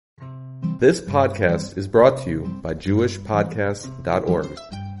This podcast is brought to you by JewishPodcasts.org.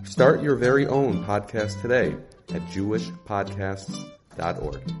 Start your very own podcast today at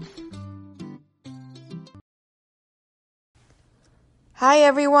JewishPodcasts.org. Hi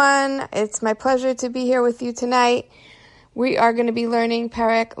everyone, it's my pleasure to be here with you tonight. We are going to be learning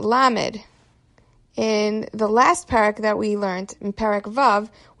Perek Lamed. In the last parak that we learned, in Perek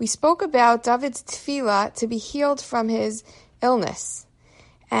Vav, we spoke about David's tefillah to be healed from his illness.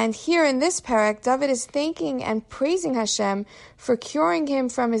 And here in this parak, David is thanking and praising Hashem for curing him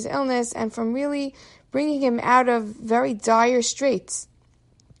from his illness and from really bringing him out of very dire straits.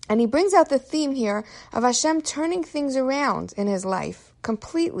 And he brings out the theme here of Hashem turning things around in his life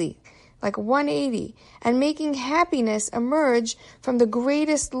completely, like 180, and making happiness emerge from the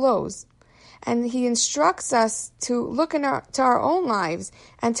greatest lows. And he instructs us to look to our own lives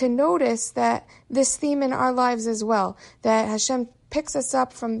and to notice that this theme in our lives as well, that Hashem picks us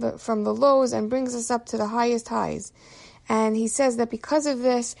up from the lows and brings us up to the highest highs. And he says that because of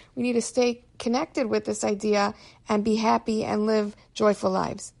this, we need to stay connected with this idea and be happy and live joyful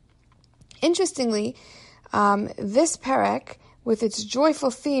lives. Interestingly, this perek, with its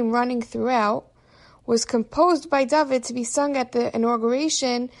joyful theme running throughout, was composed by David to be sung at the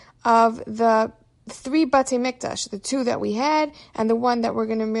inauguration of the 3 Batei Mikdash, the 2 that we had, and the 1 that we're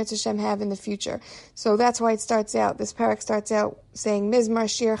going to Mirz Hashem have in the future. So that's why this parak starts out saying, Mizmar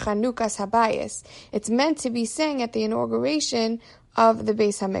Shir Chanukas Habayis. It's meant to be sang at the inauguration of the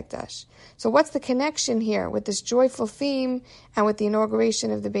Beis HaMikdash. So what's the connection here with this joyful theme and with the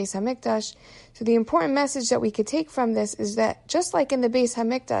inauguration of the Beis HaMikdash? So the important message that we could take from this is that just like in the Beis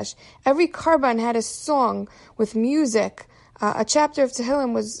HaMikdash, every Karban had a song with music. A chapter of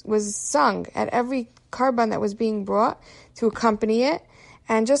Tehillim was sung at every Karban that was being brought to accompany it.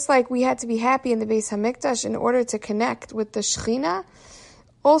 And just like we had to be happy in the Beis HaMikdash in order to connect with the Shekhinah,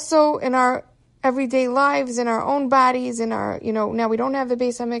 also in our everyday lives, in our own bodies, now we don't have the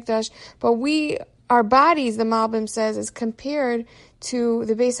Beis HaMikdash, but our bodies, the Malbim says, is compared to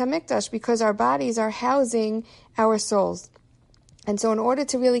the Beis HaMikdash because our bodies are housing our souls. And so in order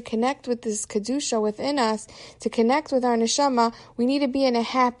to really connect with this Kedusha within us, to connect with our neshama, we need to be in a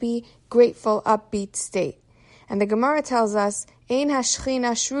happy, grateful, upbeat state. And the Gemara tells us, Ein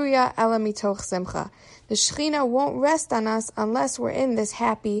hashchina shruya ela mitoch simcha. The Shekhinah won't rest on us unless we're in this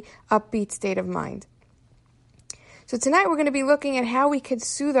happy, upbeat state of mind. So tonight we're going to be looking at how we could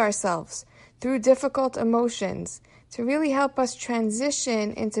soothe ourselves through difficult emotions to really help us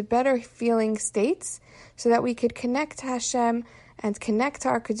transition into better feeling states so that we could connect to Hashem and connect to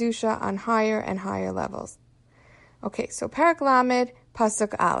our Kedusha on higher and higher levels. Okay, so Perek Lamed,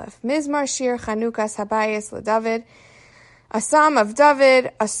 Pasuk Aleph. Mizmar Shir Chanukas Habayis LeDavid. A psalm of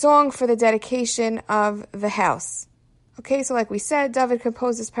David, a song for the dedication of the house. Okay, so like we said, David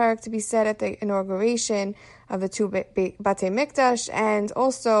composed this parak to be said at the inauguration of the 2 Batei Mikdash, and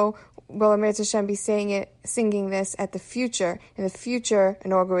also will Mirz Hashem be singing this in the future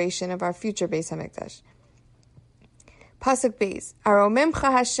inauguration of our future Beis HaMikdash. Pasuk Beis.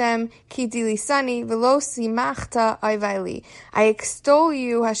 Aromimcha Hashem ki dilisani v'lo simachta ayvayli. I extol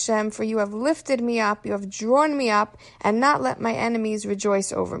you, Hashem, for you have lifted me up, you have drawn me up, and not let my enemies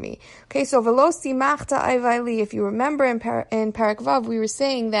rejoice over me. Okay, so v'lo simachta ayvayli. If you remember in Perek Vav, we were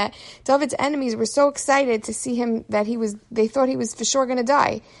saying that David's enemies were so excited to see him that they thought he was for sure going to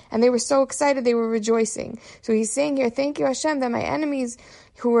die, and they were so excited they were rejoicing. So he's saying here, thank you, Hashem, that my enemies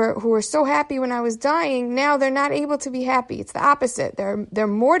who were so happy when I was dying, now they're not able to be happy. It's the opposite. They're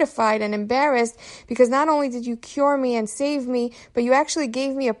mortified and embarrassed because not only did you cure me and save me, but you actually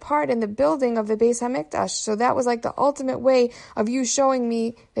gave me a part in the building of the Beis HaMikdash. So that was like the ultimate way of you showing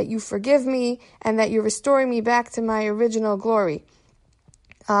me that you forgive me and that you're restoring me back to my original glory.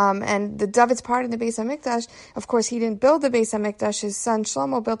 And the David's part in the Beis HaMikdash, of course, he didn't build the Beis HaMikdash. His son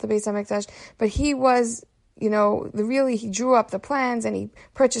Shlomo built the Beis HaMikdash, but he was he drew up the plans and he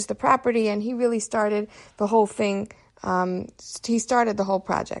purchased the property and he really started the whole thing. He started the whole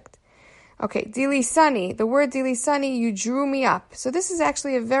project. Okay, dilisani, the word dilisani, you drew me up. So this is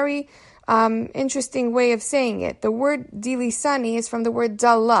actually a very interesting way of saying it. The word dilisani is from the word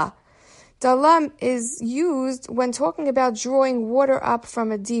dala. Dala is used when talking about drawing water up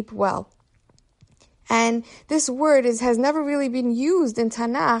from a deep well. And this word has never really been used in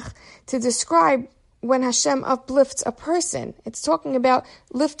Tanakh to describe when Hashem uplifts a person. It's talking about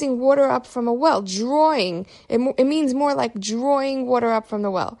lifting water up from a well, drawing. It means more like drawing water up from the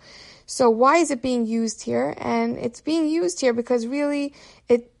well. So why is it being used here? And it's being used here because really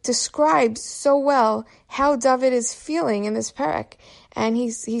it describes so well how David is feeling in this parak. And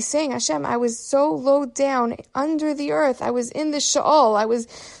he's saying, Hashem, I was so low down under the earth. I was in the Sheol. I was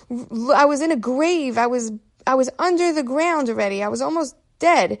in a grave. I was under the ground already. I was almost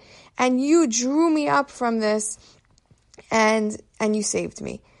dead. And you drew me up from this and you saved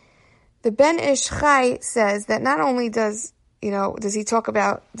me. The Ben Ish Chai says that not only does he talk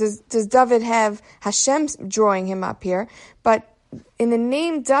about, does David have Hashem drawing him up here, but in the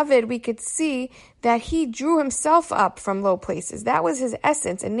name David, we could see that he drew himself up from low places. That was his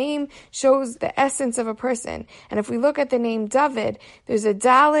essence. A name shows the essence of a person. And if we look at the name David, there's a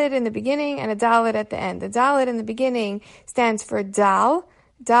Dalet in the beginning and a Dalet at the end. The Dalet in the beginning stands for Dal.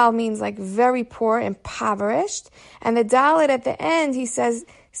 Dal means like very poor, impoverished. And the Dalet at the end, he says,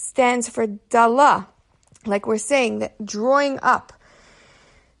 stands for Dala. Like we're saying, that drawing up.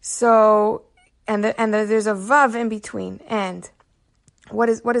 So, there's a Vav in between. And what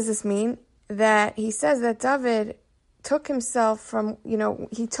does this mean? That he says that David took himself from,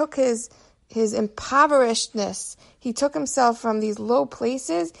 he took his impoverishedness. He took himself from these low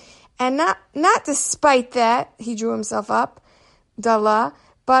places, and not despite that, he drew himself up, Dala,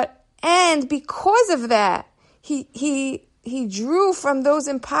 and because of that, he drew from those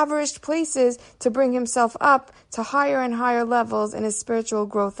impoverished places to bring himself up to higher and higher levels in his spiritual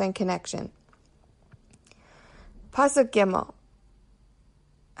growth and connection. Pasuk Gimel.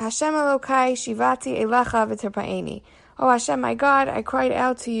 Hashem Elokai shivati elecha v'tirpaeni. Oh Hashem, my God, I cried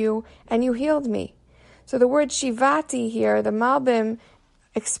out to you and you healed me. So the word shivati here, the Malbim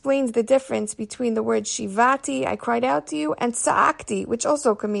explains the difference between the word shivati, I cried out to you, and sa'akti, which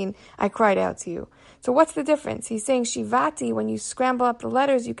also can mean I cried out to you. So what's the difference? He's saying shivati, when you scramble up the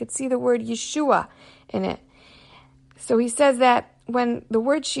letters, you could see the word Yeshua in it. So he says that when the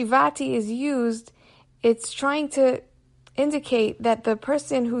word shivati is used, it's trying to indicate that the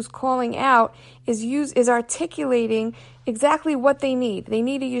person who's calling out is articulating exactly what they need. They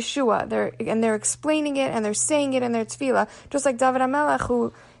need a Yeshua. They're explaining it and they're saying it in their tefillah, just like David HaMelech,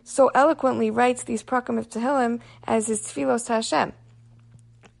 who so eloquently writes these prakim of Tehillim as his tefillos to Hashem.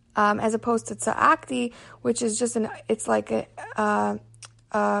 As opposed to tza'akti, which is just it's like a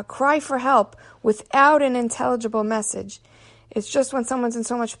cry for help without an intelligible message. It's just when someone's in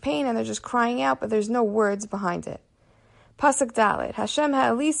so much pain and they're just crying out, but there's no words behind it. Pasuk Dalet. Hashem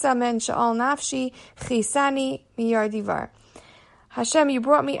ha'elisa men sha'ol nafshi chisani miyar divar. Hashem, you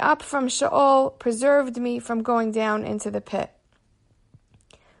brought me up from Sheol, preserved me from going down into the pit.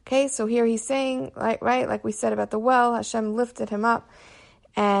 Okay, so here he's saying, like we said about the well, Hashem lifted him up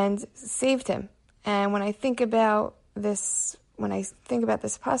and saved him. And when I think about this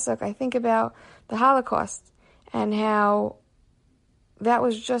pasuk, I think about the Holocaust and how that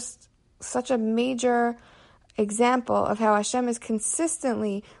was just such a major example of how Hashem is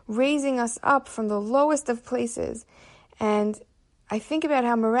consistently raising us up from the lowest of places. And I think about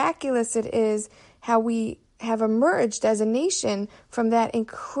how miraculous it is how we have emerged as a nation from that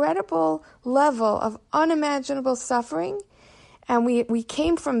incredible level of unimaginable suffering. And we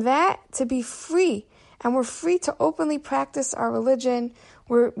came from that to be free. And we're free to openly practice our religion.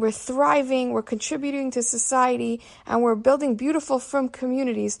 We're thriving, we're contributing to society, and we're building beautiful frum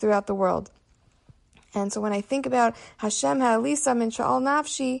communities throughout the world. And so when I think about Hashem ha'elisa min sha'ol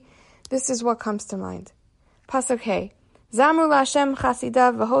nafshi, this is what comes to mind. Pasuk Hey. Zamru la'Hashem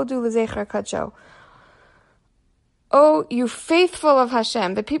chasidav v'hodu l'zecher kadsho. Oh, you faithful of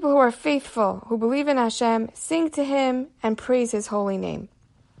Hashem, the people who are faithful, who believe in Hashem, sing to Him and praise His holy name.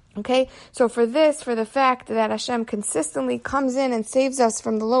 Okay? So for the fact that Hashem consistently comes in and saves us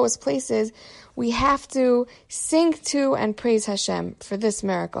from the lowest places, we have to sing to and praise Hashem for this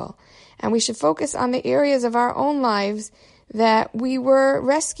miracle. And we should focus on the areas of our own lives that we were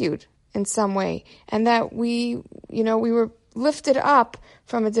rescued in some way and that we were lifted up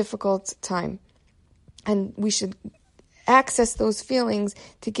from a difficult time. And we should access those feelings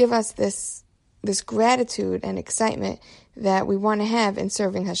to give us this gratitude and excitement that we want to have in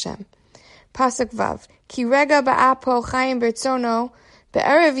serving Hashem. Pasuk Vav. Ki rega ba'apo chayim bertzono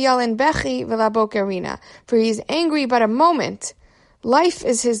be'erev yalin bechi v'laboker rina. For he is angry but a moment. Life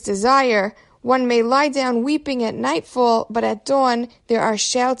is his desire. One may lie down weeping at nightfall, but at dawn there are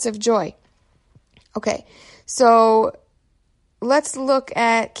shouts of joy. Okay, so let's look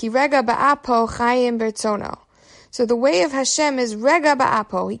at Ki rega ba'apo chayim bertzono. So the way of Hashem is rega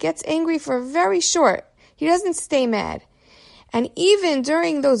ba'apo. He gets angry for very short. He doesn't stay mad. And even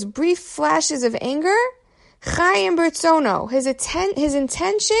during those brief flashes of anger, chayim bertzono, his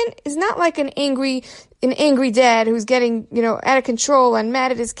intention is not like an angry an angry dad who's getting, out of control and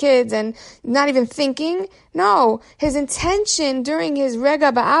mad at his kids and not even thinking. No, his intention during his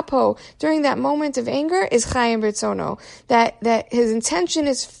rega ba'apo, during that moment of anger, is chayim b'ritzono. That his intention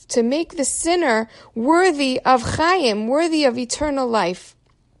is to make the sinner worthy of chayim, worthy of eternal life.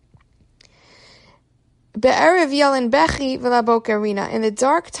 Be'erev yalin bechi v'laboker rina. In the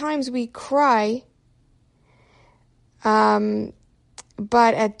dark times we cry,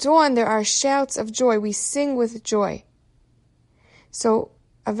 but at dawn there are shouts of joy. We sing with joy. So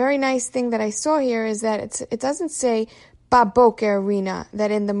a very nice thing that I saw here is that it doesn't say baboker rina,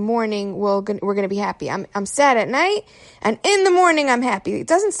 that in the morning we're going to be happy. I'm sad at night, and in the morning I'm happy. It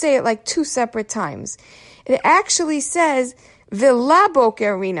doesn't say it like two separate times. It actually says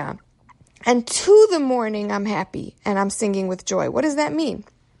vilaboker rina, and to the morning I'm happy and I'm singing with joy. What does that mean?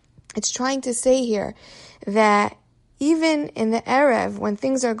 It's trying to say here that even in the Erev, when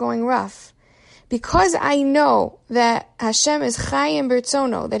things are going rough, because I know that Hashem is Chayim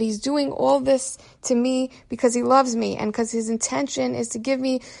B'Ritzono, that He's doing all this to me because He loves me and because His intention is to give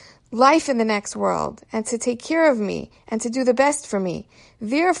me life in the next world and to take care of me and to do the best for me.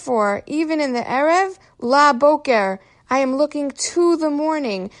 Therefore, even in the Erev, La Boker, I am looking to the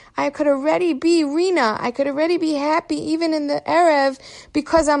morning. I could already be Rina. I could already be happy even in the Erev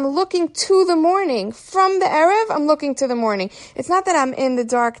because I'm looking to the morning. From the Erev, I'm looking to the morning. It's not that I'm in the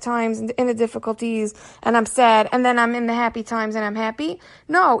dark times, in the difficulties, and I'm sad, and then I'm in the happy times and I'm happy.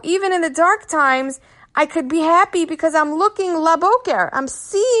 No, even in the dark times, I could be happy because I'm looking La Boker. I'm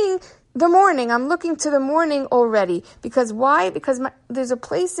seeing the morning. I'm looking to the morning already. Because why? Because there's a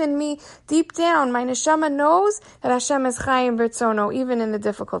place in me, deep down, my neshama knows that Hashem is Chayim B'Ritzono, even in the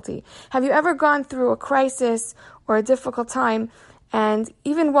difficulty. Have you ever gone through a crisis or a difficult time, and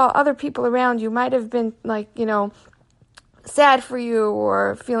even while other people around you might have been sad for you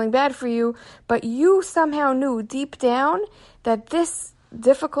or feeling bad for you, but you somehow knew deep down that this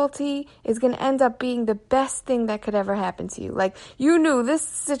difficulty is going to end up being the best thing that could ever happen to you. Like, you knew this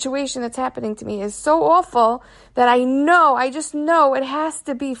situation that's happening to me is so awful that I just know it has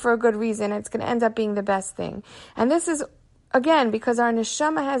to be for a good reason. It's going to end up being the best thing. And this is, again, because our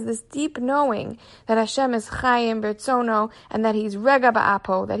neshama has this deep knowing that Hashem is Chayim B'Ritzono and that He's Rega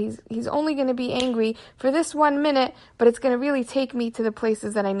Ba'apo, that He's only going to be angry for this 1 minute, but it's going to really take me to the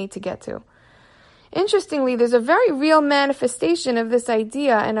places that I need to get to. Interestingly, there's a very real manifestation of this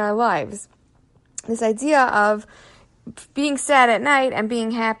idea in our lives. This idea of being sad at night and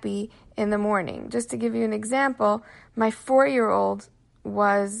being happy in the morning. Just to give you an example, my 4-year-old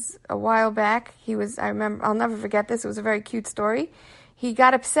was, a while back, I'll never forget this, it was a very cute story. He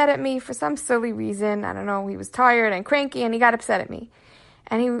got upset at me for some silly reason. I don't know, he was tired and cranky and he got upset at me.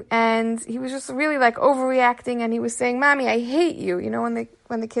 And he was just really like overreacting, and he was saying, "Mommy, I hate you." You know,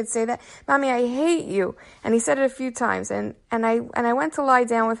 when the kids say that, "Mommy, I hate you." And he said it a few times, and I went to lie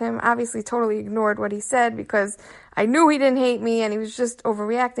down with him, obviously totally ignored what he said because I knew he didn't hate me and he was just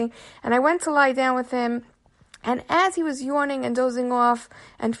overreacting. And I went to lie down with him, and as he was yawning and dozing off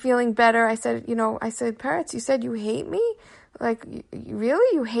and feeling better, I said, "Peretz, you said you hate me? Like,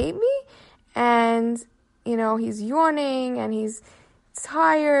 really? You hate me?" And, he's yawning and he's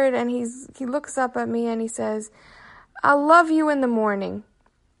tired, and he looks up at me and he says, "I'll love you in the morning."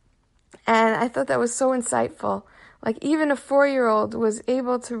 And I thought that was so insightful. Like, even a 4-year-old was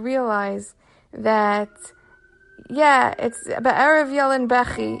able to realize that, it's Be'erev yalin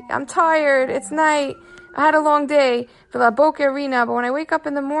bechi. I'm tired, it's night, I had a long day, but when I wake up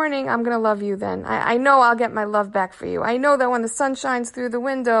in the morning, I'm going to love you then. I know I'll get my love back for you. I know that when the sun shines through the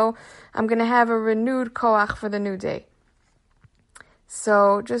window, I'm going to have a renewed koach for the new day.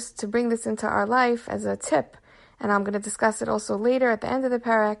 So just to bring this into our life as a tip, and I'm going to discuss it also later at the end of the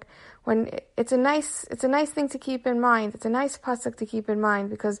parak, when it's a nice thing to keep in mind. It's a nice pasuk to keep in mind,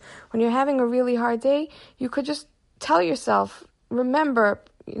 because when you're having a really hard day, you could just tell yourself, remember,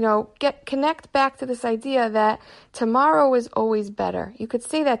 connect back to this idea that tomorrow is always better. You could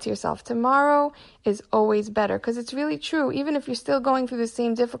say that to yourself. Tomorrow is always better, because it's really true. Even if you're still going through the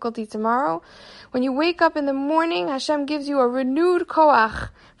same difficulty tomorrow, when you wake up in the morning, Hashem gives you a renewed koach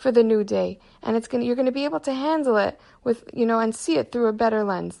for the new day, and you're going to be able to handle it with, and see it through a better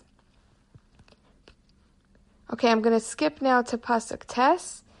lens. Okay, I'm going to skip now to pasuk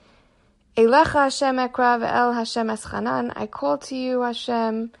Tes. Eilecha Hashem ekra ve'el Hashem eschanan. I call to you,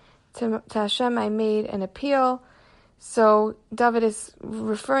 Hashem. To Hashem I made an appeal. So David is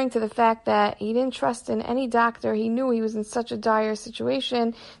referring to the fact that he didn't trust in any doctor. He knew he was in such a dire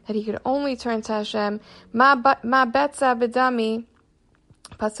situation that he could only turn to Hashem. Ma betza bedami,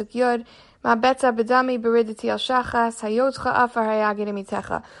 pasuk Yod. Ma betza bedami beridati al shachas hayotcha afar hayagid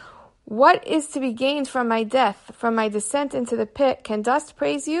mitecha. What is to be gained from my death, from my descent into the pit? Can dust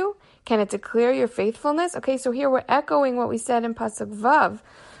praise you? Can it declare your faithfulness? Okay, so here we're echoing what we said in Pasuk Vav,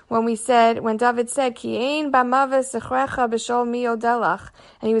 when David said, Ki ein b'maves zechrecha b'shol mi yodelach,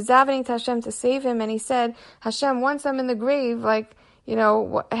 and he was davening to Hashem to save him, and he said, Hashem, once I'm in the grave, how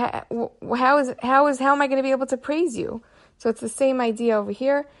am I going to be able to praise you? So it's the same idea over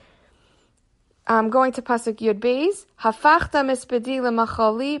here. I'm going to Pasuk Yud Beis. Hafachta mispedi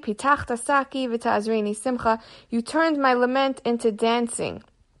lemachali, pitachta saki v'ta'azreini simcha. You turned my lament into dancing.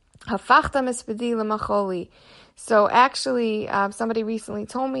 Hafachta mispedi lemachali. So actually, somebody recently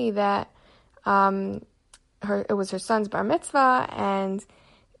told me that it was her son's bar mitzvah, and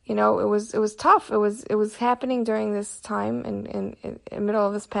it was tough. It was happening during this time in the middle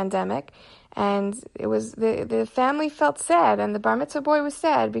of this pandemic. And it was the family felt sad, and the bar mitzvah boy was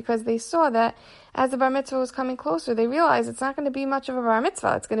sad because they saw that as the bar mitzvah was coming closer, they realized it's not going to be much of a bar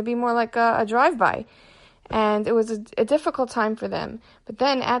mitzvah. It's going to be more like a drive-by. And it was a difficult time for them. But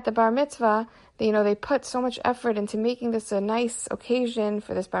then at the bar mitzvah, they put so much effort into making this a nice occasion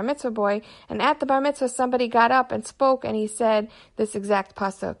for this bar mitzvah boy. And at the bar mitzvah, somebody got up and spoke, and he said this exact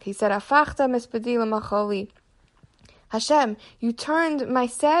pasuk. He said, Afachta mispedi lemacholi. Hashem, you turned my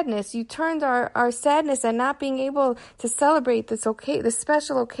sadness, you turned our sadness and not being able to celebrate this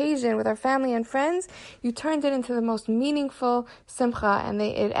special occasion with our family and friends, you turned it into the most meaningful simcha, and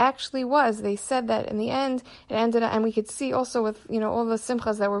it actually was. They said that in the end, it ended up, and we could see also with, all the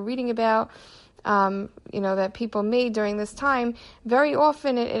simchas that we're reading about, that people made during this time, very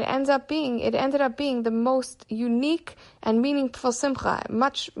often it ended up being the most unique and meaningful simcha,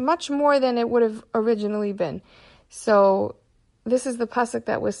 much, much more than it would have originally been. So this is the pasuk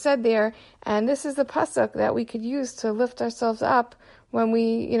that was said there, and this is the pasuk that we could use to lift ourselves up when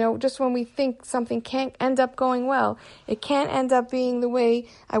we, just when we think something can't end up going well. It can't end up being the way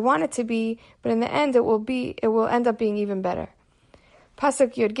I want it to be, but in the end it will end up being even better.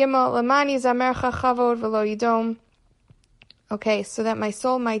 Pasuk Yud Gimel, Lamani zamercha chavod v'lo yidom. Okay, so that my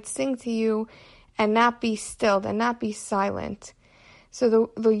soul might sing to you and not be stilled and not be silent. So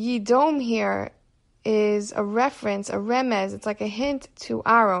the yidom here is a reference, a remez, it's like a hint to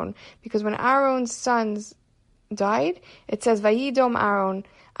Aaron, because when Aaron's sons died, it says Vayidom Aaron.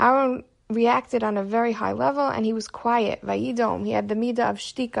 Aaron reacted on a very high level, and he was quiet. Vayidom, he had the midah of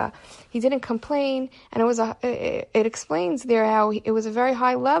shtika. He didn't complain, and it explains there how it was a very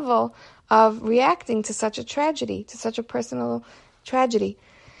high level of reacting to such a tragedy, to such a personal tragedy.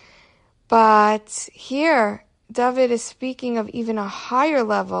 But here, David is speaking of even a higher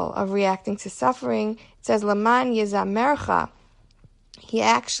level of reacting to suffering. It says, Laman yezamercha. He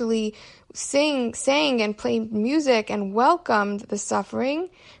actually sang and played music and welcomed the suffering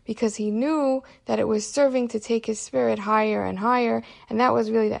because he knew that it was serving to take his spirit higher and higher. And that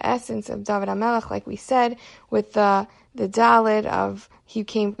was really the essence of David HaMelech, like we said, with the Dalet of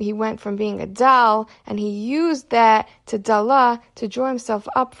he went from being a dal, and he used that to dalah, to draw himself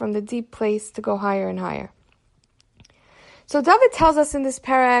up from the deep place to go higher and higher. So David tells us in this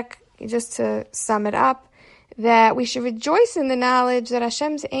parak, just to sum it up, that we should rejoice in the knowledge that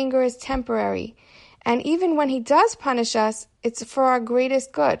Hashem's anger is temporary. And even when he does punish us, it's for our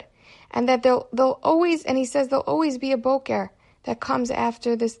greatest good. And that there'll always be a boker that comes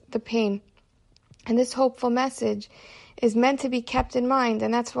after the pain. And this hopeful message is meant to be kept in mind.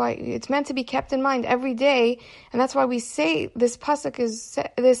 And that's why it's meant to be kept in mind every day. And that's why we say this parak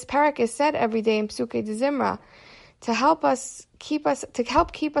is said every day in Psukei de Zimra. To help keep us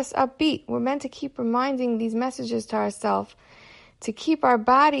upbeat. We're meant to keep reminding these messages to ourselves, to keep our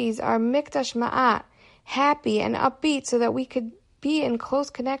bodies, our mikdash ma'at, happy and upbeat, so that we could be in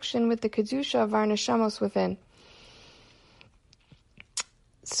close connection with the kedusha of our neshamos within.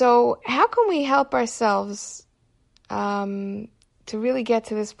 So how can we help ourselves to really get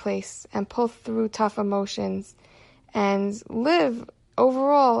to this place and pull through tough emotions and live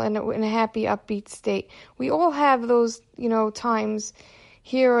overall in a happy, upbeat state? We all have those, times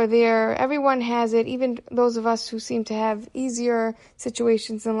here or there. Everyone has it, even those of us who seem to have easier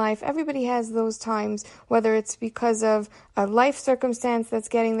situations in life. Everybody has those times, whether it's because of a life circumstance that's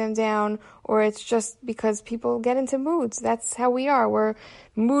getting them down, or it's just because people get into moods. That's how we are. We're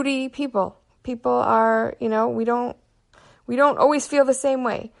moody people. People are, we don't always feel the same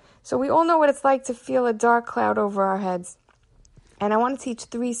way. So we all know what it's like to feel a dark cloud over our heads. And I want to teach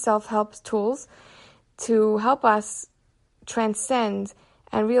 3 self-help tools to help us transcend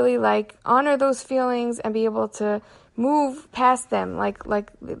and really honor those feelings and be able to move past them, like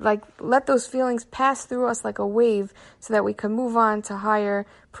let those feelings pass through us like a wave, so that we can move on to higher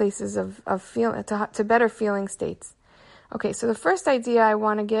places of feeling, to better feeling states. Okay, so the first idea I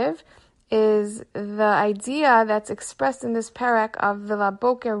want to give is the idea that's expressed in this parak of Vila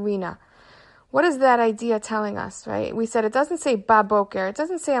Boker Rina. What is that idea telling us, right? We said it doesn't say Ba Boker. It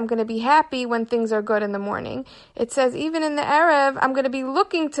doesn't say I'm going to be happy when things are good in the morning. It says even in the Erev, I'm going to be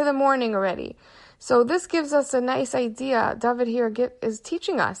looking to the morning already. So this gives us a nice idea. David here is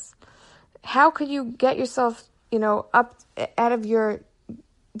teaching us. How could you get yourself, up out of your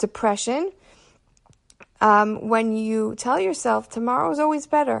depression when you tell yourself tomorrow is always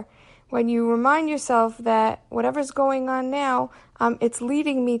better? When you remind yourself that whatever's going on now, it's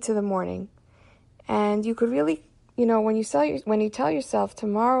leading me to the morning. And you could really, when you tell yourself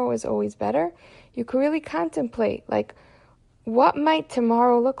tomorrow is always better, you could really contemplate, like, what might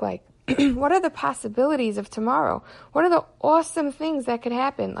tomorrow look like? What are the possibilities of tomorrow? What are the awesome things that could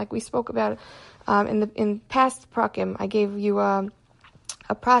happen? Like we spoke about in past prakim, I gave you a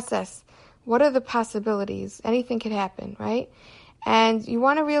process. What are the possibilities? Anything could happen, right? And you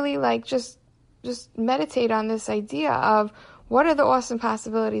want to really just meditate on this idea of what are the awesome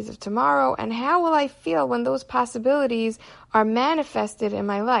possibilities of tomorrow, and how will I feel when those possibilities are manifested in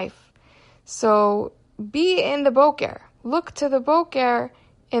my life? So be in the boker. Look to the boker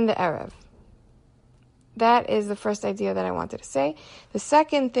in the Erev. That is the first idea that I wanted to say. The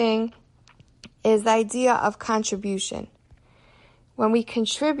second thing is the idea of contribution. When we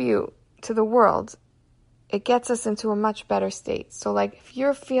contribute to the world, it gets us into a much better state. So if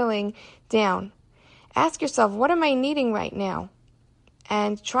you're feeling down, ask yourself, what am I needing right now?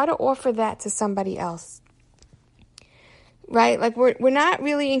 And try to offer that to somebody else. Right? We're not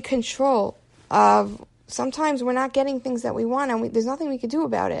really in control of, sometimes we're not getting things that we want, and there's nothing we could do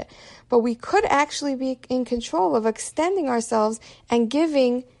about it. But we could actually be in control of extending ourselves and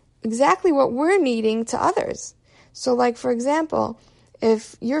giving exactly what we're needing to others. So for example,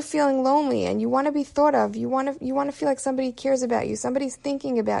 if you're feeling lonely and you want to be thought of, you want to feel like somebody cares about you, somebody's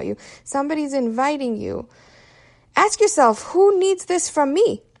thinking about you, somebody's inviting you, ask yourself, who needs this from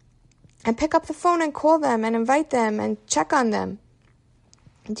me? And pick up the phone and call them and invite them and check on them.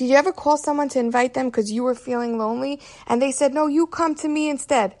 Did you ever call someone to invite them because you were feeling lonely and they said, no, you come to me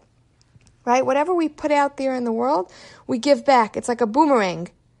instead? Right? Whatever we put out there in the world, we give back. It's like a boomerang.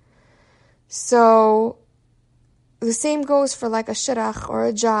 So the same goes for a shidduch or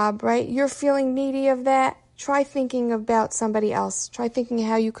a job, right? You're feeling needy of that. Try thinking about somebody else. Try thinking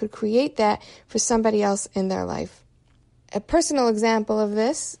how you could create that for somebody else in their life. A personal example of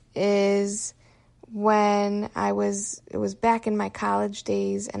this is when it was back in my college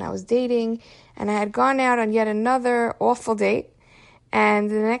days and I was dating and I had gone out on yet another awful date. And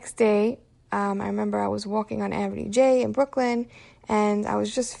the next day, I remember I was walking on Avenue J in Brooklyn and I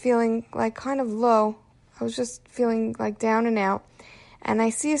was just feeling kind of low. I was just feeling down and out. And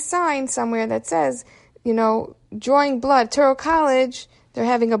I see a sign somewhere that says, drawing blood, Touro College, they're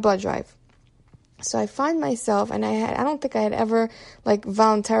having a blood drive. So I find myself, and I don't think I had ever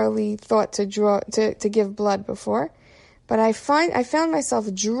voluntarily thought to give blood before, but I found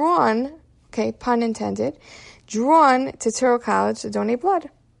myself drawn, okay, pun intended, drawn to Touro College to donate blood.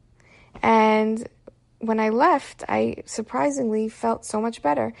 And when I left, I surprisingly felt so much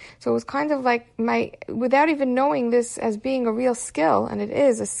better. So it was kind of without even knowing this as being a real skill, and it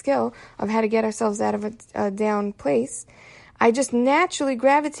is a skill of how to get ourselves out of a down place, I just naturally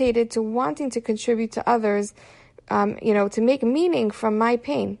gravitated to wanting to contribute to others, to make meaning from my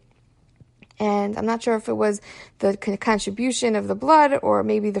pain. And I'm not sure if it was the contribution of the blood or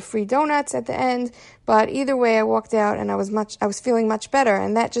maybe the free donuts at the end, but either way, I walked out and I was feeling much better.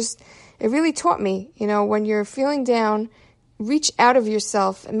 And that it really taught me, when you're feeling down, reach out of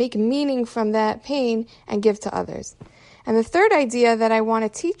yourself and make meaning from that pain and give to others. And the third idea that I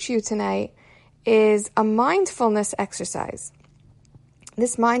want to teach you tonight is a mindfulness exercise.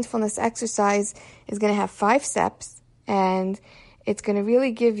 This mindfulness exercise is going to have 5 steps, and it's going to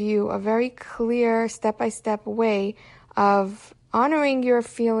really give you a very clear step-by-step way of honoring your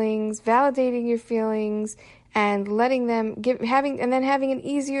feelings, validating your feelings, and letting them having an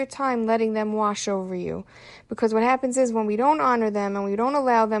easier time letting them wash over you. Because what happens is when we don't honor them and we don't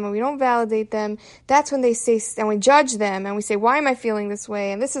allow them and we don't validate them, that's when they say, and we judge them and we say, why am I feeling this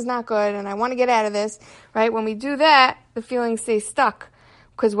way? And this is not good and I want to get out of this, right? When we do that, the feelings stay stuck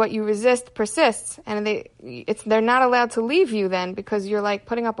because what you resist persists, and they're not allowed to leave you then because you're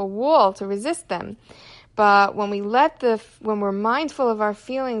putting up a wall to resist them. But when we're mindful of our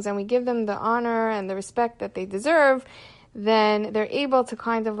feelings and we give them the honor and the respect that they deserve, then they're able to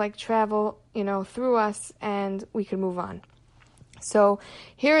kind of travel, through us, and we can move on. So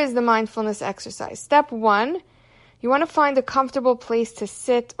here is the mindfulness exercise. Step 1, you want to find a comfortable place to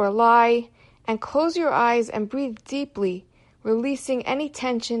sit or lie and close your eyes and breathe deeply releasing any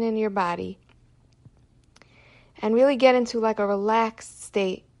tension in your body, and really get into like a relaxed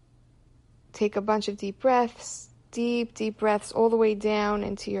state. Take a bunch of deep breaths all the way down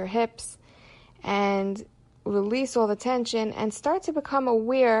into your hips, and release all the tension and start to become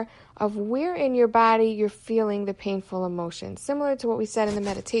aware of where in your body you're feeling the painful emotions. Similar to what we said in the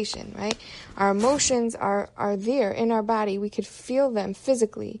meditation, right? Our emotions are there in our body. We could feel them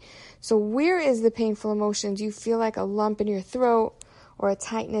physically. So where is the painful emotions? You feel like a lump in your throat or a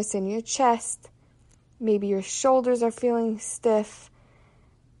tightness in your chest. Maybe your shoulders are feeling stiff.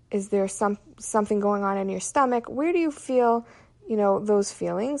 Is there something going on in your stomach? Where do you feel, those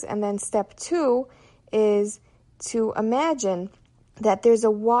feelings? And then step 2 is to imagine that there's a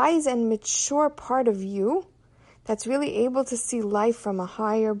wise and mature part of you that's really able to see life from a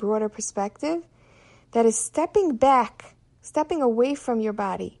higher, broader perspective, that is stepping back, stepping away from your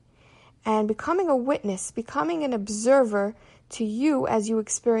body, and becoming a witness, becoming an observer to you as you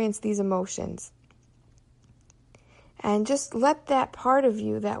experience these emotions. And just let that part of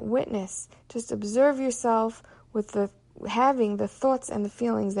you, that witness, just observe yourself with having the thoughts and the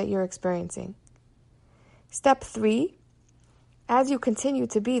feelings that you're experiencing. Step 3, as you continue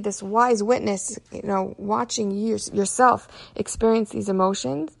to be this wise witness, watching yourself experience these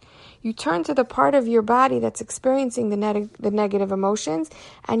emotions, you turn to the part of your body that's experiencing the negative emotions,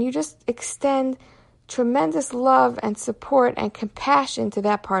 and you just extend tremendous love and support and compassion to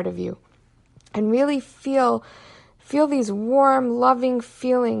that part of you. And really feel these warm, loving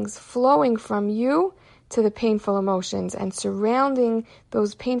feelings flowing from you to the painful emotions, and surrounding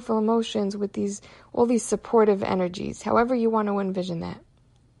those painful emotions with all these supportive energies, however you want to envision that.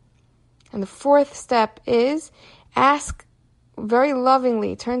 And the 4th step is ask very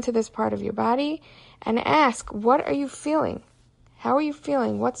lovingly, turn to this part of your body and ask, what are you feeling? How are you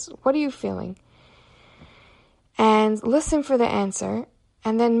feeling? What are you feeling? And listen for the answer,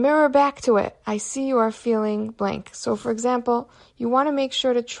 and then mirror back to it. I see you are feeling blank. So for example, you want to make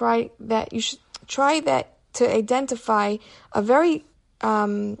sure to try that to identify a very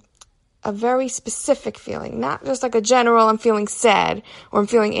specific feeling, not just like a general, I'm feeling sad or I'm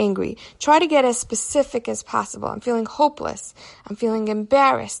feeling angry. Try to get as specific as possible. I'm feeling hopeless. I'm feeling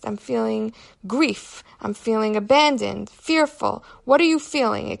embarrassed. I'm feeling grief. I'm feeling abandoned, fearful. What are you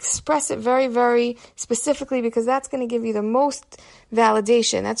feeling? Express it very, very specifically, because that's going to give you the most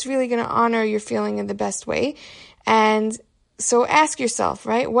validation. That's really going to honor your feeling in the best way. And so ask yourself,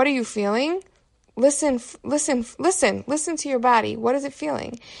 right? What are you feeling? Listen to your body. What is it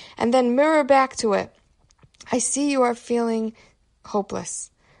feeling? And then mirror back to it. I see you are feeling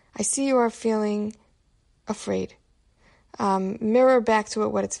hopeless. I see you are feeling afraid. Mirror back to it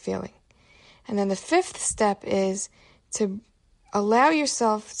what it's feeling. And then the 5th step is to allow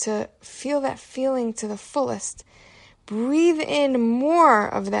yourself to feel that feeling to the fullest. Breathe in more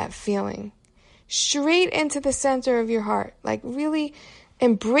of that feeling, straight into the center of your heart. Like really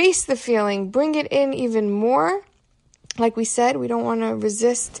embrace the feeling, bring it in even more. Like we said, we don't want to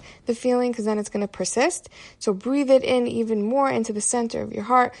resist the feeling because then it's going to persist. So breathe it in even more into the center of your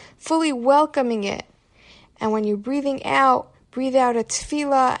heart, fully welcoming it. And when you're breathing out, breathe out a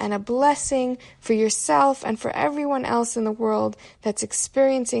tefillah and a blessing for yourself and for everyone else in the world that's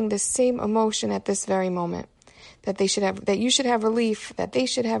experiencing the same emotion at this very moment. That you should have relief, that they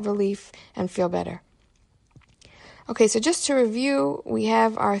should have relief and feel better. Okay, so just to review, we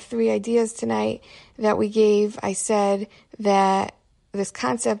have our 3 ideas tonight that we gave. I said that this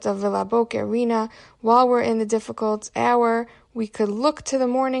concept of Vila Boker Rina, while we're in the difficult hour, we could look to the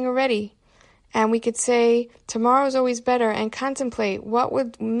morning already. And we could say, tomorrow's always better, and contemplate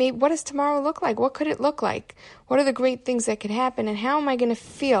what does tomorrow look like? What could it look like? What are the great things that could happen? And how am I going to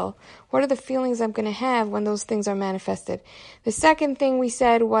feel? What are the feelings I'm going to have when those things are manifested? The second thing we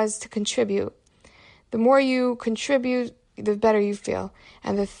said was to contribute. The more you contribute, the better you feel.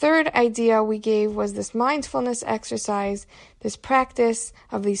 And the 3rd idea we gave was this mindfulness exercise, this practice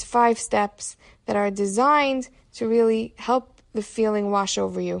of these 5 steps that are designed to really help the feeling wash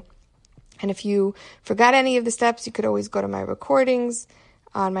over you. And if you forgot any of the steps, you could always go to my recordings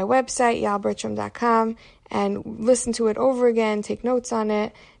on my website, yalbertram.com, and listen to it over again, take notes on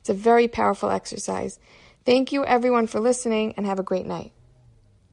it. It's a very powerful exercise. Thank you, everyone, for listening, and have a great night.